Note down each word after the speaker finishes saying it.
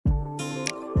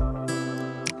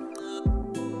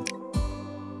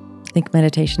Think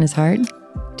meditation is hard?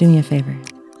 Do me a favor.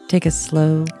 Take a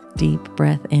slow, deep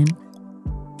breath in,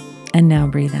 and now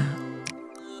breathe out.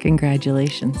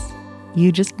 Congratulations.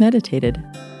 You just meditated.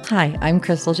 Hi, I'm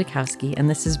Crystal Jakowski, and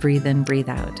this is Breathe In, Breathe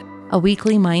Out, a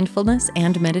weekly mindfulness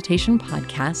and meditation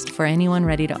podcast for anyone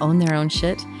ready to own their own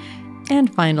shit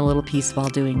and find a little peace while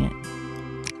doing it.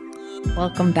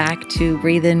 Welcome back to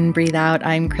Breathe In, Breathe Out.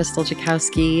 I'm Crystal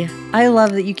Jakowski. I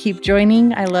love that you keep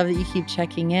joining. I love that you keep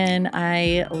checking in.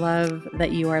 I love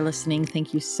that you are listening.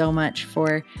 Thank you so much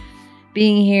for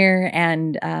being here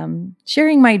and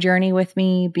sharing my journey with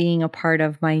me, being a part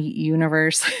of my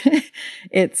universe.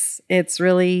 It's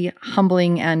really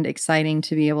humbling and exciting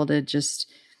to be able to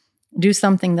just do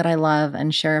something that I love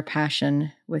and share a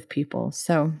passion with people.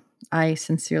 So I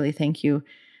sincerely thank you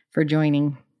for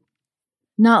joining.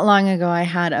 Not long ago, I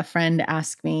had a friend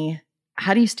ask me,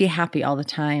 how do you stay happy all the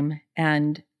time?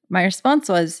 And my response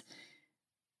was,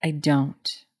 I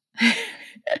don't.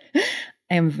 I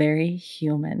am very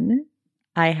human.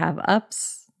 I have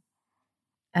ups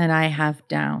and I have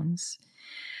downs.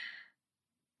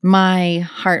 My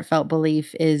heartfelt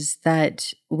belief is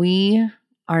that we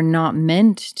are not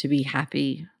meant to be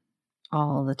happy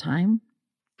all the time,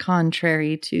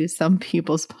 contrary to some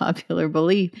people's popular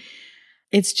belief.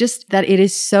 It's just that it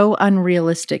is so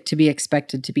unrealistic to be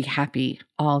expected to be happy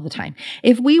all the time.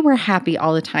 If we were happy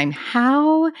all the time,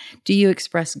 how do you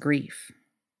express grief?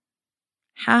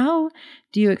 How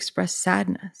do you express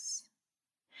sadness?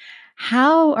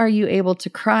 How are you able to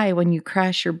cry when you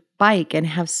crash your bike and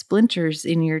have splinters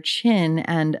in your chin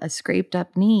and a scraped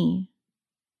up knee?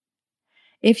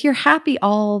 If you're happy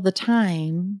all the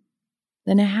time,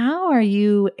 then how are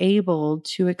you able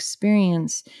to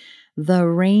experience the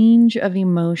range of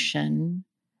emotion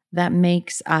that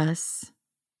makes us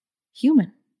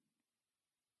human?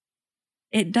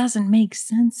 It doesn't make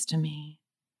sense to me.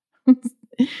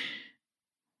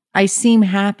 I seem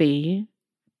happy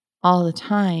all the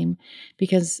time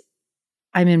because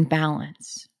I'm in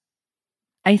balance.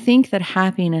 I think that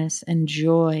happiness and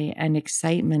joy and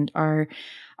excitement are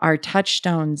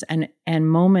touchstones and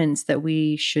moments that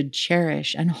we should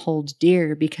cherish and hold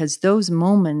dear, because those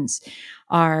moments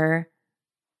are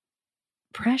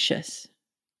precious.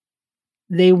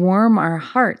 They warm our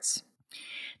hearts.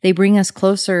 They bring us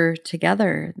closer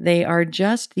together. They are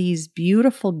just these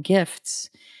beautiful gifts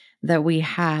that we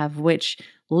have, which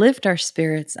lift our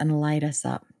spirits and light us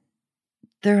up.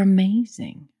 They're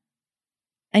amazing.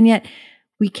 And yet,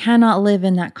 we cannot live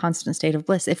in that constant state of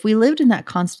bliss. If we lived in that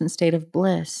constant state of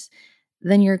bliss,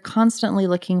 then you're constantly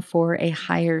looking for a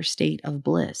higher state of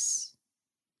bliss.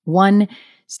 One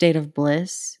state of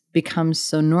bliss becomes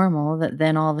so normal that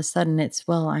then all of a sudden it's,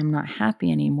 well, I'm not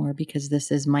happy anymore because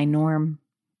this is my norm.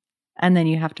 And then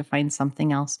you have to find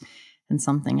something else and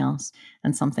something else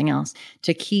and something else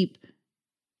to keep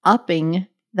upping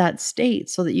that state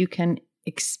so that you can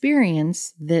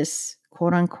experience this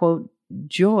quote unquote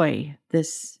joy,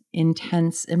 this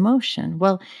intense emotion.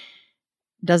 Well,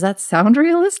 does that sound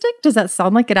realistic? Does that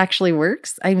sound like it actually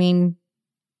works? I mean,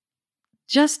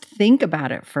 just think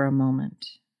about it for a moment.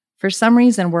 For some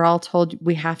reason, we're all told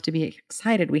we have to be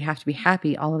excited, we have to be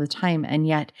happy all of the time, and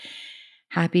yet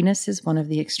happiness is one of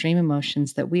the extreme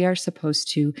emotions that we are supposed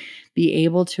to be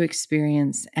able to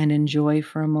experience and enjoy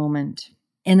for a moment.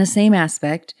 In the same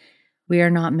aspect, we are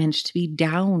not meant to be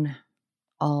down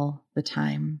all the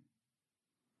time.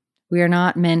 We are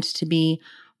not meant to be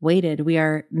weighted. We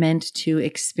are meant to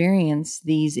experience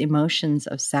these emotions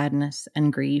of sadness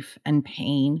and grief and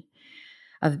pain,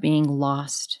 of being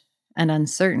lost and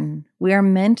uncertain. We are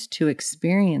meant to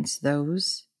experience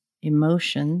those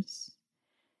emotions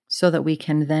so that we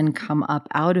can then come up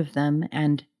out of them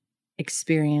and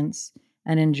experience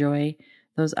and enjoy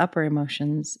those upper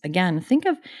emotions. Again, think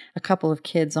of a couple of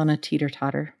kids on a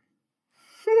teeter-totter.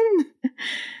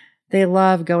 They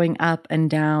love going up and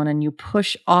down, and you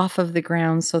push off of the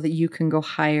ground so that you can go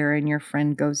higher and your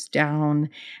friend goes down,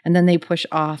 and then they push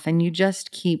off and you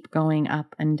just keep going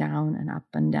up and down and up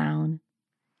and down.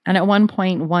 And at one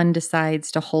point, one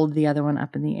decides to hold the other one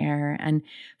up in the air. And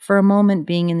for a moment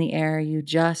being in the air, you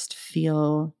just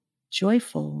feel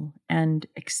joyful and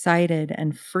excited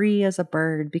and free as a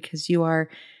bird because you are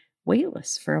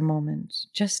weightless for a moment,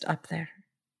 just up there.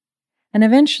 And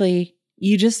eventually,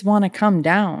 you just want to come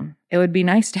down. It would be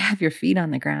nice to have your feet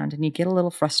on the ground, and you get a little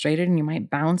frustrated and you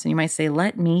might bounce and you might say,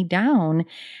 let me down.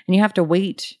 And you have to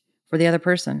wait for the other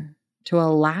person to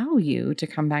allow you to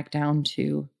come back down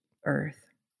to earth.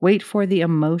 Wait for the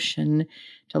emotion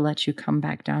to let you come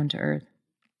back down to earth.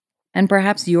 And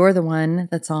perhaps you're the one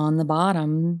that's on the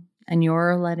bottom and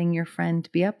you're letting your friend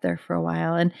be up there for a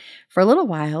while. And for a little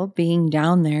while, being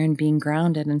down there and being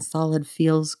grounded and solid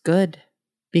feels good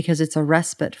because it's a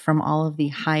respite from all of the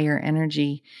higher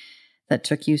energy that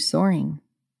took you soaring.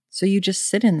 So you just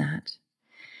sit in that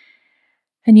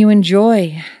and you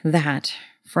enjoy that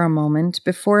for a moment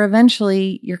before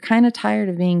eventually you're kind of tired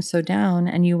of being so down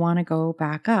and you want to go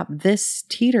back up. This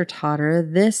teeter-totter,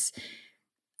 this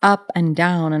up and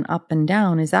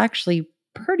down is actually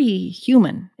pretty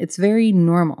human. It's very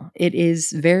normal. It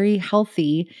is very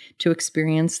healthy to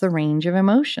experience the range of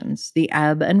emotions, the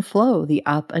ebb and flow, the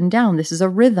up and down. This is a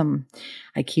rhythm.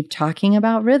 I keep talking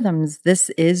about rhythms. This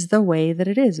is the way that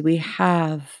it is. We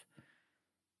have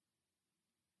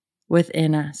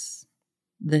within us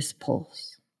this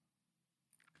pulse.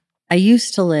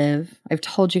 I've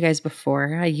told you guys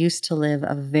before, I used to live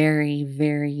a very,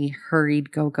 very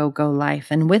hurried go, go, go life.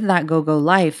 And with that go, go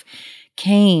life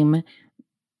came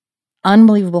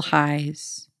unbelievable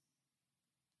highs.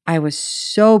 I was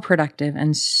so productive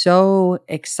and so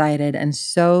excited and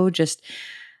so just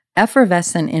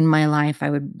effervescent in my life. I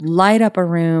would light up a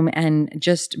room and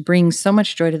just bring so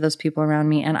much joy to those people around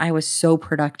me. And I was so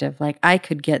productive. Like I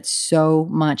could get so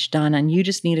much done. And you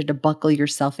just needed to buckle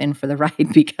yourself in for the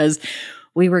ride because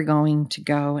we were going to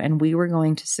go and we were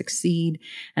going to succeed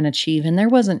and achieve. And there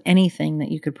wasn't anything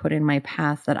that you could put in my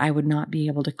path that I would not be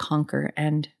able to conquer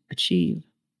and achieve.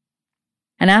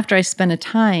 And after I spent a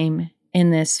time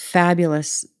in this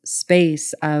fabulous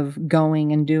space of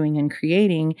going and doing and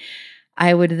creating,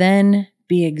 I would then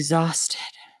be exhausted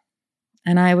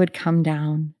and I would come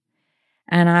down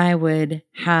and I would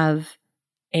have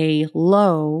a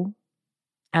low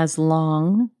as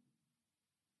long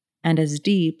and as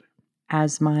deep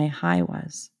as my high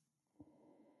was.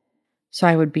 So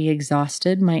I would be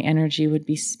exhausted. My energy would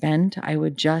be spent. I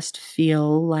would just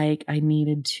feel like I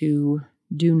needed to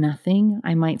do nothing.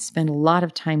 I might spend a lot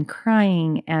of time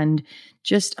crying and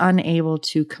just unable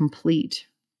to complete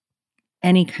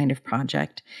any kind of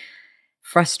project,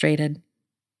 frustrated.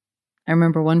 I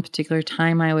remember one particular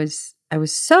time I was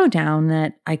so down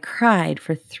that I cried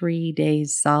for 3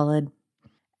 days solid.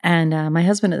 And my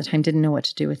husband at the time didn't know what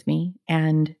to do with me.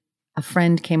 And a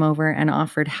friend came over and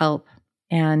offered help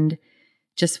and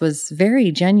just was very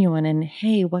genuine and,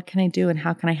 hey, what can I do and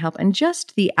how can I help? And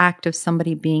just the act of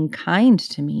somebody being kind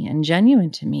to me and genuine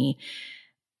to me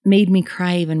made me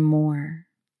cry even more.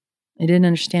 I didn't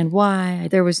understand why.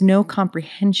 There was no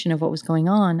comprehension of what was going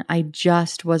on. I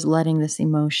just was letting this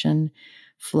emotion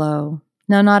flow.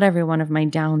 Now, not every one of my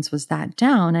downs was that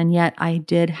down, and yet I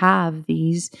did have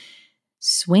these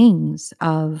swings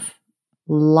of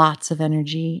lots of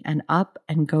energy and up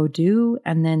and go do,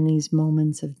 and then these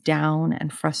moments of down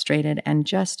and frustrated and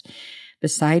just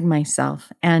beside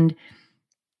myself. And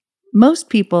most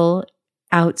people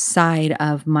outside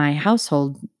of my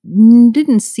household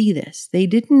didn't see this. They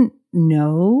didn't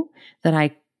know that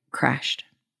I crashed.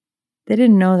 They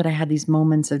didn't know that I had these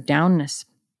moments of downness.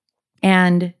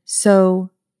 And so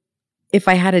if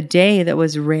I had a day that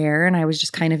was rare and I was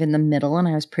just kind of in the middle and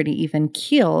I was pretty even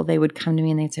keel, they would come to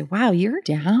me and they'd say, wow, you're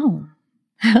down.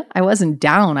 I wasn't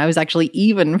down. I was actually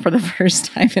even for the first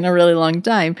time in a really long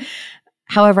time.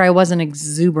 However, I wasn't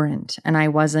exuberant and I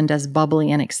wasn't as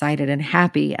bubbly and excited and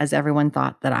happy as everyone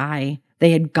thought that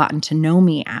they had gotten to know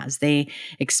me as. They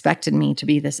expected me to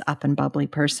be this up and bubbly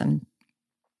person.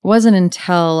 It wasn't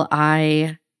until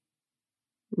I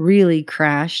really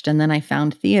crashed and then I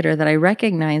found theater that I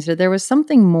recognized that there was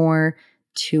something more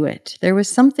to it. There was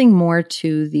something more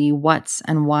to the whats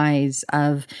and whys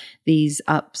of these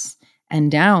ups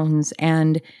and downs,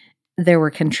 and there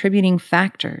were contributing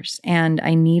factors, and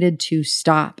I needed to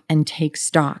stop and take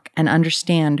stock and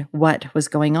understand what was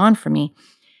going on for me.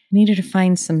 I needed to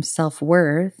find some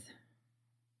self-worth,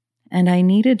 and I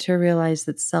needed to realize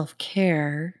that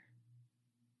self-care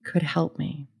could help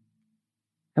me.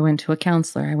 I went to a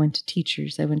counselor, I went to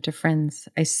teachers, I went to friends,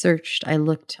 I searched, I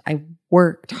looked, I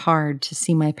worked hard to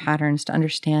see my patterns, to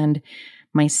understand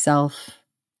myself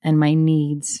and my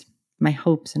needs, my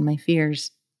hopes and my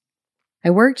fears. I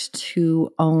worked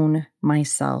to own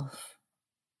myself,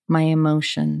 my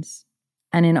emotions.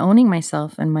 And in owning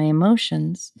myself and my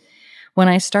emotions, when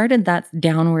I started that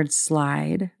downward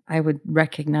slide, I would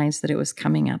recognize that it was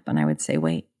coming up and I would say,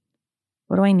 wait,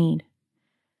 what do I need?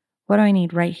 What do I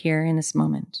need right here in this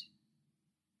moment?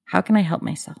 How can I help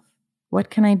myself? What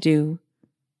can I do?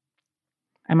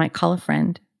 I might call a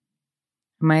friend.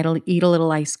 I might eat a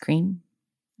little ice cream.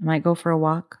 I might go for a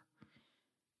walk.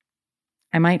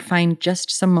 I might find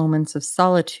just some moments of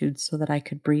solitude so that I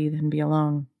could breathe and be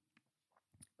alone.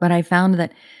 But I found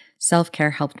that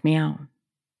self-care helped me out.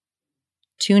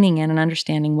 Tuning in and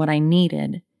understanding what I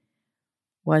needed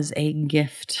was a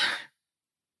gift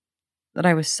that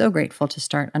I was so grateful to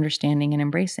start understanding and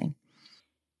embracing.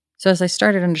 So as I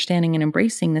started understanding and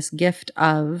embracing this gift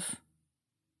of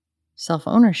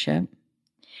self-ownership,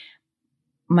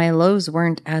 my lows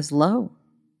weren't as low.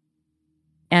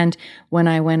 And when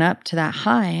I went up to that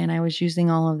high and I was using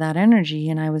all of that energy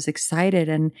and I was excited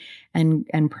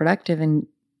and productive and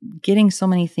getting so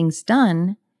many things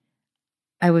done,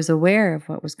 I was aware of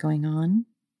what was going on.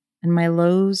 And my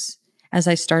lows, as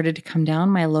I started to come down,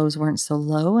 my lows weren't so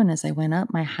low. And as I went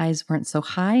up, my highs weren't so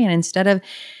high. And instead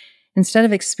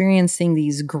of experiencing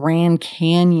these grand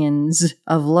canyons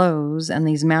of lows and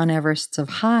these Mount Everests of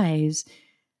highs,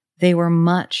 they were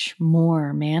much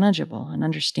more manageable and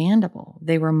understandable.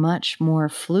 They were much more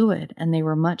fluid and they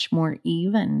were much more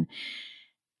even.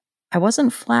 I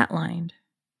wasn't flatlined.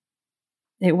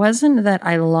 It wasn't that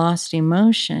I lost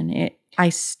emotion. I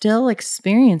still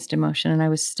experienced emotion and I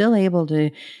was still able to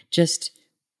just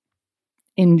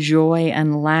enjoy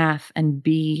and laugh and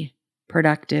be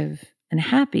productive and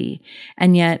happy.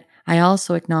 And yet I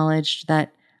also acknowledged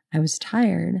that I was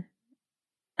tired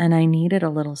and I needed a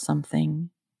little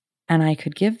something. And I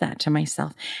could give that to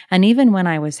myself. And even when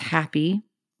I was happy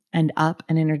and up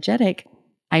and energetic,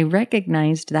 I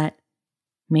recognized that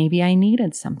maybe I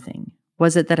needed something.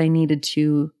 Was it that I needed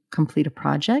to complete a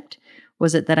project?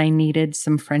 Was it that I needed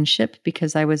some friendship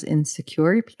because I was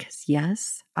insecure? Because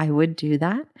yes, I would do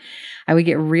that. I would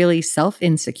get really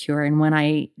self-insecure. And when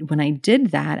I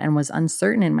did that and was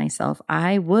uncertain in myself,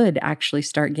 I would actually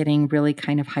start getting really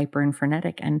kind of hyper and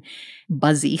frenetic and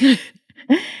buzzy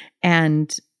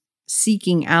and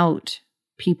seeking out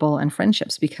people and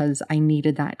friendships because I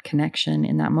needed that connection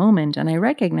in that moment. And I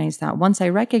recognized that. Once I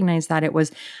recognized that, it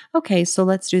was, okay, so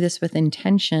let's do this with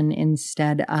intention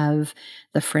instead of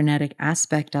the frenetic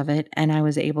aspect of it. And I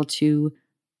was able to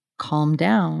calm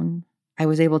down. I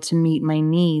was able to meet my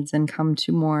needs and come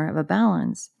to more of a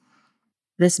balance.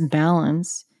 This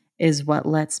balance is what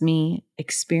lets me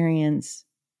experience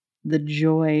the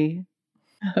joy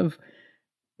of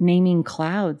naming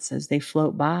clouds as they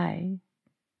float by,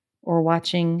 or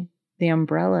watching the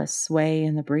umbrella sway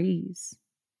in the breeze,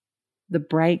 the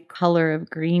bright color of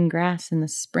green grass in the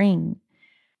spring,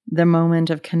 the moment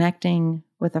of connecting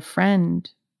with a friend,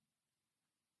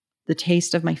 the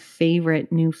taste of my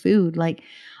favorite new food. Like,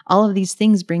 all of these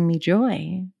things bring me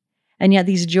joy. And yet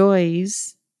these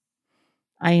joys,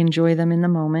 I enjoy them in the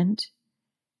moment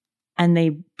and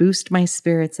they boost my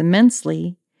spirits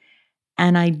immensely.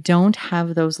 And I don't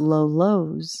have those low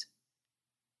lows.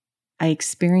 I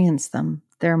experience them.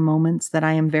 There are moments that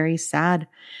I am very sad,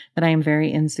 that I am very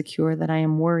insecure, that I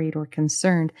am worried or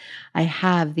concerned. I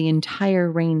have the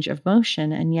entire range of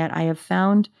motion, and yet I have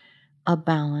found a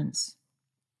balance.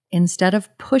 Instead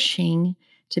of pushing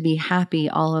to be happy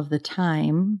all of the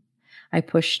time, I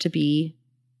push to be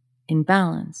in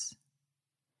balance.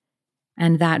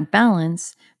 And that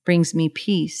balance brings me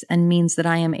peace and means that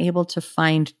I am able to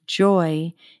find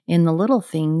joy in the little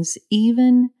things,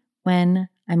 even when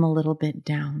I'm a little bit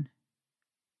down.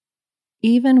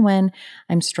 Even when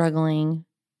I'm struggling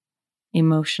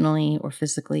emotionally or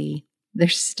physically,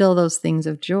 there's still those things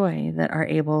of joy that are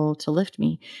able to lift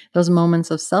me. Those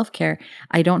moments of self-care,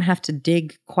 I don't have to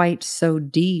dig quite so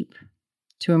deep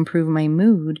to improve my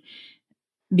mood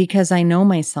because I know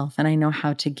myself and I know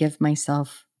how to give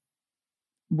myself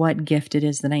what gift it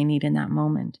is that I need in that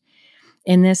moment.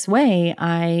 In this way,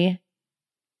 I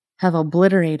have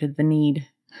obliterated the need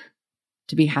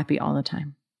to be happy all the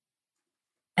time.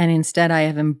 And instead, I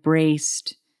have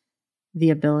embraced the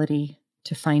ability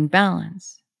to find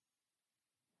balance.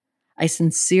 I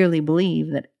sincerely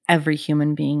believe that every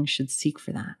human being should seek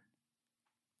for that.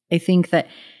 I think that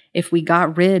if we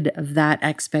got rid of that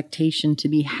expectation to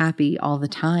be happy all the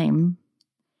time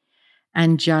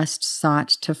and just sought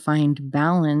to find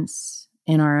balance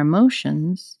in our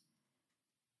emotions,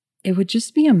 it would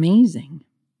just be amazing.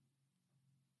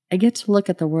 I get to look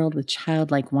at the world with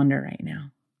childlike wonder right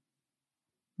now.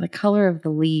 The color of the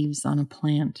leaves on a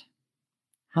plant,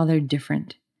 how they're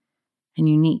different and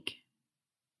unique.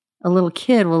 A little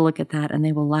kid will look at that and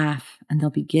they will laugh and they'll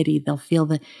be giddy. They'll feel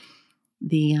the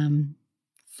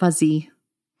fuzzy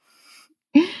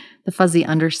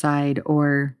underside,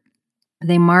 or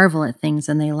they marvel at things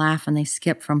and they laugh and they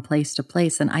skip from place to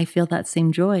place. And I feel that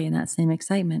same joy and that same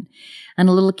excitement. And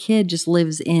a little kid just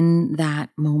lives in that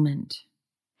moment.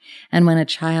 And when a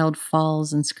child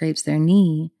falls and scrapes their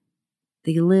knee,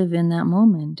 they live in that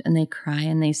moment and they cry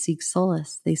and they seek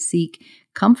solace. They seek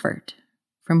comfort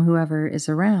from whoever is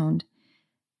around.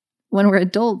 When we're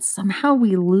adults, somehow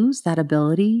we lose that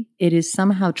ability. It is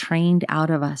somehow trained out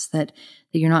of us that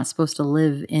you're not supposed to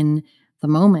live in the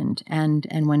moment. And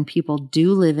when people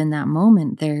do live in that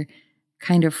moment, they're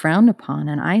kind of frowned upon.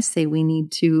 And I say we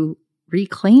need to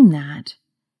reclaim that,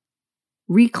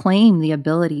 reclaim the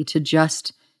ability to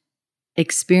just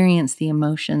experience the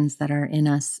emotions that are in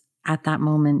us at that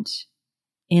moment,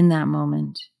 in that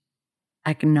moment,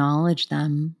 acknowledge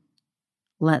them,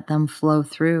 let them flow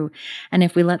through. And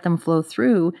if we let them flow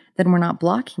through, then we're not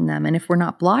blocking them. And if we're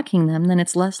not blocking them, then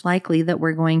it's less likely that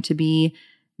we're going to be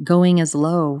going as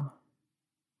low,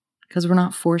 because we're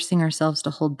not forcing ourselves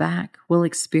to hold back. We'll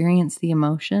experience the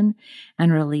emotion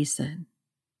and release it.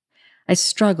 I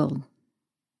struggled.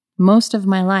 Most of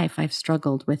my life, I've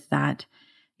struggled with that.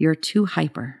 You're too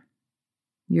hyper.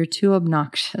 You're too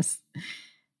obnoxious.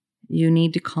 You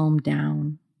need to calm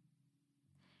down.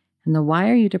 And the why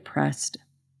are you depressed?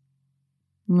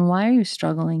 And why are you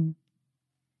struggling?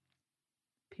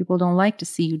 People don't like to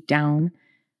see you down.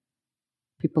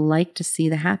 People like to see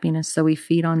the happiness, so we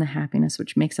feed on the happiness,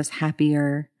 which makes us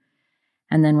happier.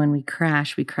 And then when we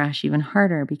crash even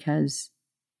harder, because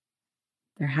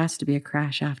there has to be a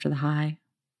crash after the high.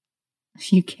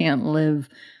 You can't live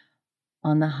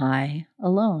on the high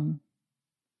alone.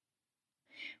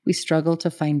 We struggle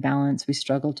to find balance. We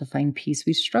struggle to find peace.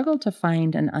 We struggle to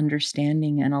find an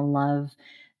understanding and a love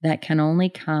that can only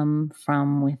come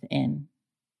from within.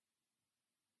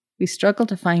 We struggle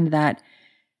to find that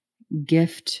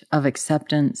gift of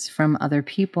acceptance from other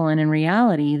people. And in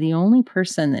reality, the only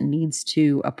person that needs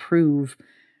to approve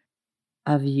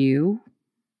of you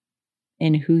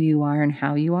and who you are and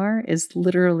how you are is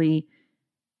literally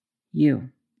you.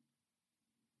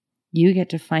 You get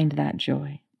to find that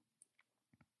joy.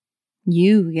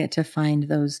 You get to find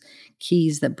those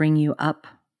keys that bring you up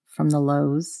from the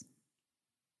lows.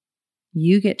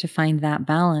 You get to find that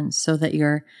balance so that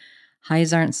your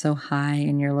highs aren't so high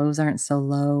and your lows aren't so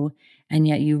low, and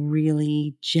yet you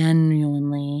really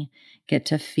genuinely get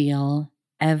to feel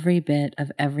every bit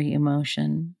of every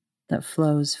emotion that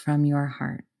flows from your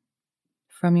heart,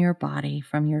 from your body,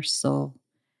 from your soul,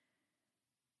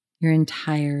 your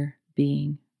entire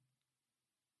being.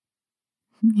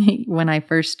 When I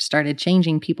first started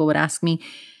changing, people would ask me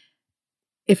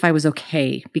if I was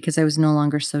okay because I was no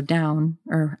longer so down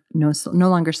or no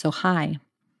longer so high.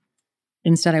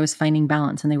 Instead, I was finding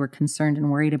balance, and they were concerned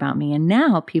and worried about me. And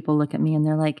now people look at me and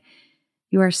they're like,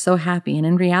 "You are so happy." And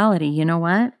in reality, you know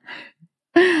what?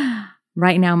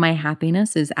 Right now, my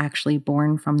happiness is actually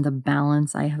born from the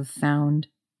balance I have found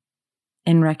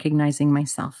in recognizing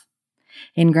myself,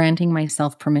 in granting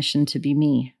myself permission to be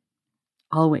me,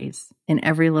 always, in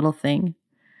every little thing.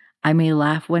 I may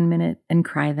laugh one minute and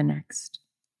cry the next.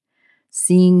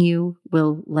 Seeing you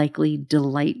will likely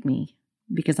delight me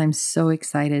because I'm so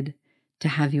excited to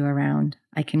have you around.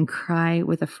 I can cry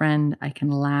with a friend. I can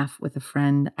laugh with a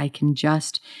friend. I can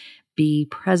just be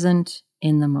present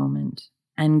in the moment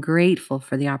and grateful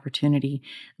for the opportunity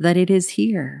that it is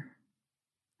here.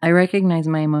 I recognize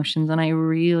my emotions, and I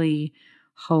really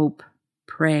hope,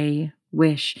 pray,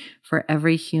 wish for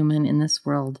every human in this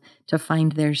world to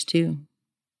find theirs too.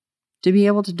 To be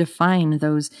able to define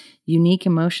those unique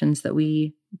emotions that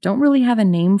we don't really have a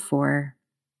name for.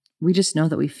 We just know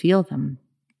that we feel them.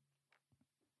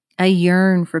 I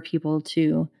yearn for people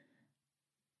to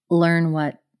learn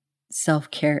what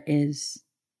self-care is,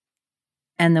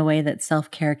 and the way that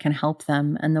self-care can help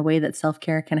them, and the way that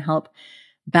self-care can help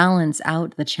balance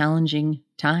out the challenging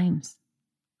times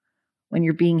when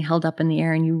you're being held up in the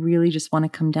air and you really just want to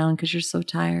come down because you're so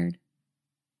tired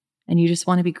and you just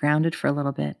want to be grounded for a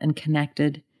little bit and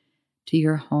connected to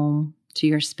your home, to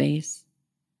your space.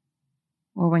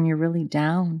 Or when you're really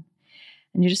down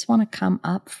and you just want to come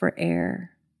up for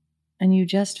air and you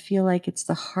just feel like it's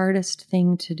the hardest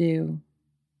thing to do.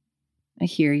 I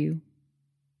hear you.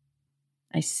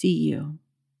 I see you.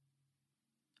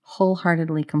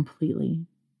 Wholeheartedly, completely.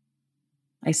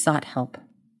 I sought help.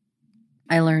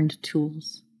 I learned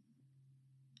tools.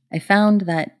 I found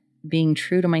that being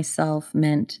true to myself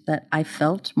meant that I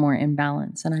felt more in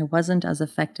balance and I wasn't as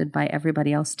affected by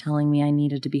everybody else telling me I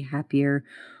needed to be happier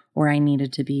or I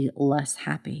needed to be less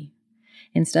happy.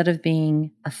 Instead of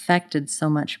being affected so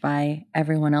much by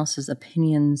everyone else's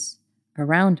opinions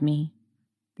around me,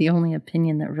 the only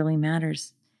opinion that really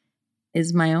matters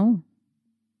is my own.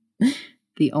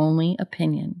 The only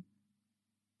opinion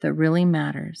that really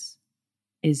matters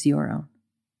is your own.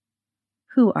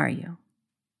 Who are you?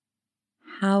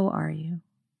 How are you?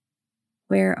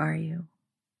 Where are you?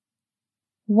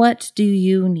 What do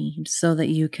you need so that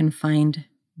you can find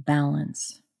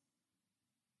balance?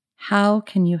 How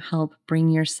can you help bring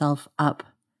yourself up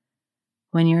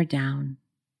when you're down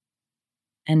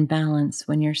and balance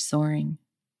when you're soaring?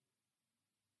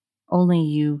 Only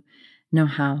you know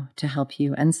how to help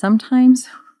you. And sometimes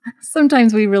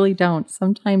we really don't.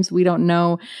 Sometimes we don't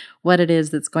know what it is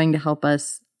that's going to help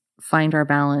us find our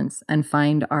balance and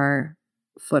find our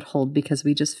foothold because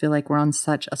we just feel like we're on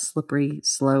such a slippery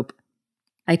slope.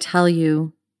 I tell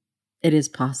you, it is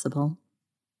possible.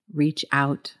 Reach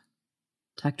out,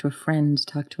 talk to a friend,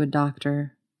 talk to a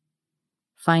doctor,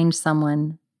 find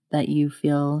someone that you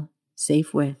feel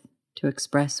safe with to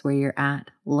express where you're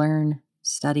at, learn,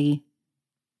 study.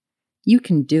 You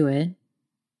can do it.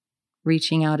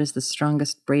 Reaching out is the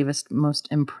strongest, bravest, most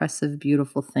impressive,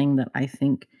 beautiful thing that I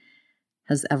think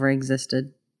has ever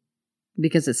existed,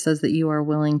 because it says that you are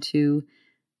willing to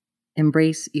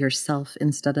embrace yourself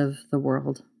instead of the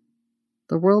world.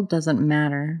 The world doesn't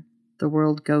matter. The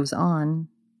world goes on.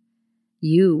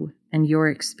 You and your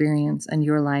experience and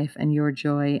your life and your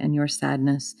joy and your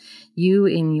sadness, you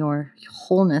in your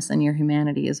wholeness and your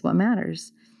humanity is what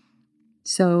matters.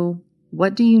 So,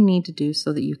 what do you need to do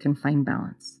so that you can find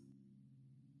balance?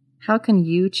 How can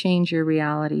you change your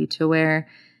reality to where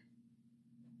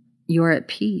you're at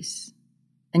peace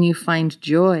and you find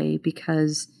joy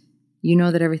because you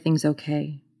know that everything's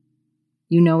okay?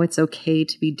 You know it's okay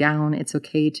to be down. It's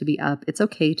okay to be up. It's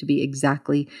okay to be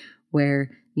exactly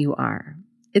where you are.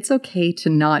 It's okay to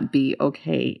not be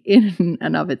okay in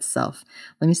and of itself.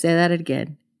 Let me say that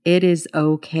again. It is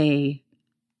okay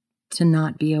to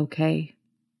not be okay.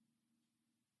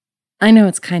 I know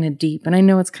it's kind of deep and I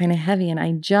know it's kind of heavy, and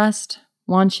I just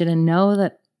want you to know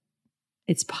that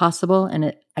it's possible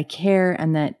and I care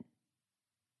and that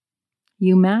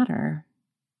you matter.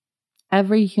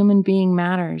 Every human being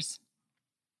matters.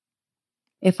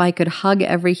 If I could hug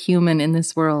every human in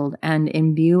this world and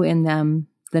imbue in them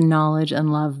the knowledge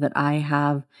and love that I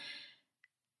have,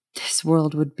 this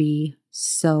world would be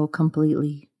so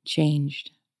completely changed.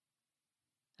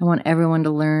 I want everyone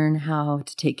to learn how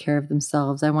to take care of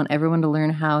themselves. I want everyone to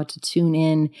learn how to tune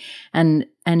in and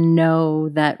know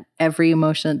that every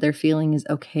emotion that they're feeling is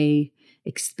okay.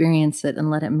 Experience it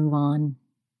and let it move on.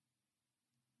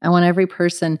 I want every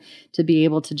person to be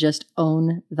able to just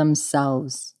own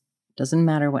themselves. Doesn't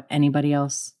matter what anybody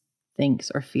else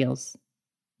thinks or feels.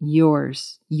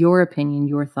 Yours, your opinion,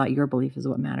 your thought, your belief is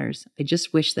what matters. I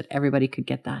just wish that everybody could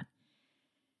get that.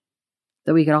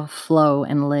 That we could all flow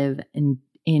and live in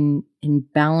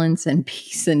balance and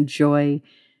peace and joy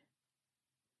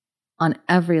on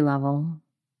every level,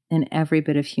 in every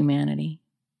bit of humanity.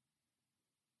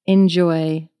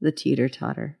 Enjoy the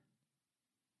teeter-totter.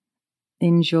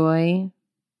 Enjoy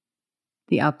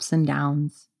the ups and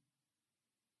downs.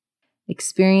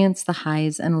 Experience the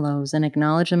highs and lows and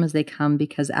acknowledge them as they come,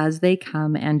 because as they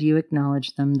come and you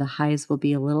acknowledge them, the highs will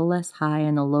be a little less high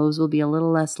and the lows will be a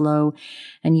little less low,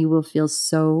 and you will feel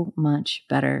so much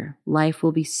better. Life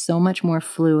will be so much more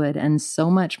fluid and so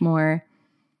much more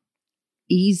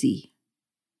easy.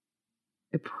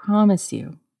 I promise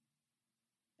you,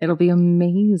 it'll be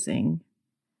amazing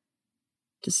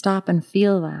to stop and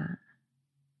feel that,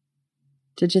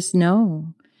 to just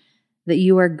know that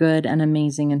you are good and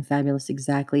amazing and fabulous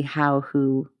exactly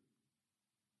who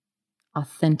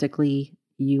authentically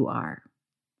you are.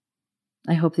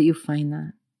 I hope that you find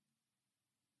that.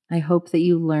 I hope that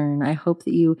you learn. I hope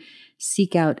that you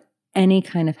seek out any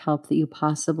kind of help that you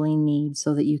possibly need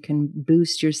so that you can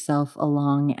boost yourself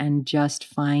along and just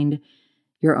find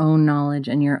your own knowledge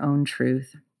and your own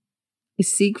truth. I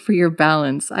seek for your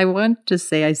balance. I want to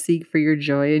say I seek for your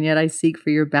joy, and yet I seek for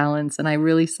your balance, and I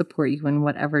really support you in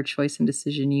whatever choice and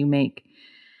decision you make.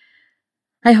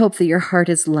 I hope that your heart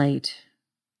is light.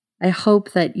 I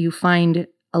hope that you find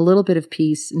a little bit of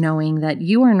peace knowing that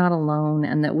you are not alone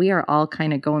and that we are all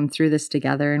kind of going through this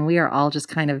together, and we are all just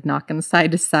kind of knocking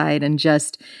side to side and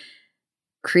just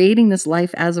creating this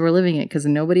life as we're living it, because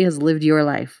nobody has lived your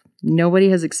life. Nobody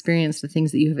has experienced the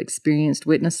things that you have experienced,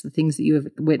 witnessed the things that you have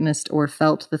witnessed, or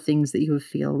felt the things that you have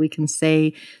felt. We can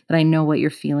say that I know what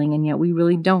you're feeling, and yet we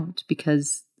really don't,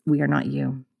 because we are not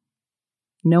you.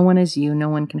 No one is you. No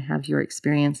one can have your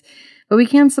experience. But we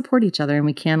can support each other, and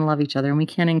we can love each other, and we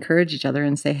can encourage each other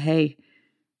and say, hey,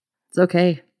 it's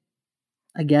okay.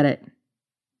 I get it.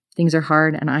 Things are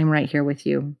hard, and I'm right here with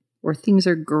you. Or things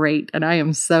are great, and I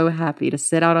am so happy to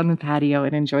sit out on the patio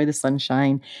and enjoy the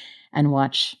sunshine and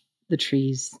watch the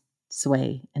trees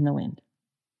sway in the wind.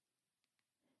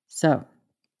 So,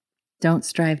 don't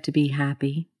strive to be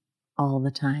happy all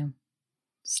the time.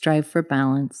 Strive for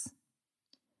balance.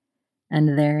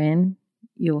 And therein,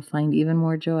 you will find even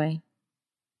more joy.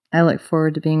 I look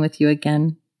forward to being with you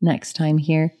again next time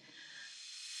here.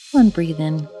 And breathe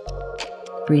in,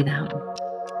 breathe out.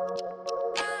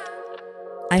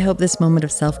 I hope this moment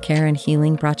of self-care and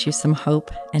healing brought you some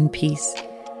hope and peace.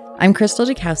 I'm Crystal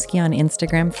Jakowski on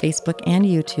Instagram, Facebook, and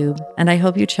YouTube, and I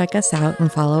hope you check us out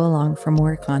and follow along for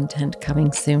more content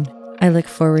coming soon. I look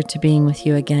forward to being with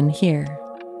you again here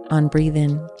on Breathe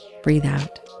In, Breathe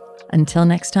Out. Until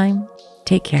next time,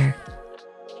 take care.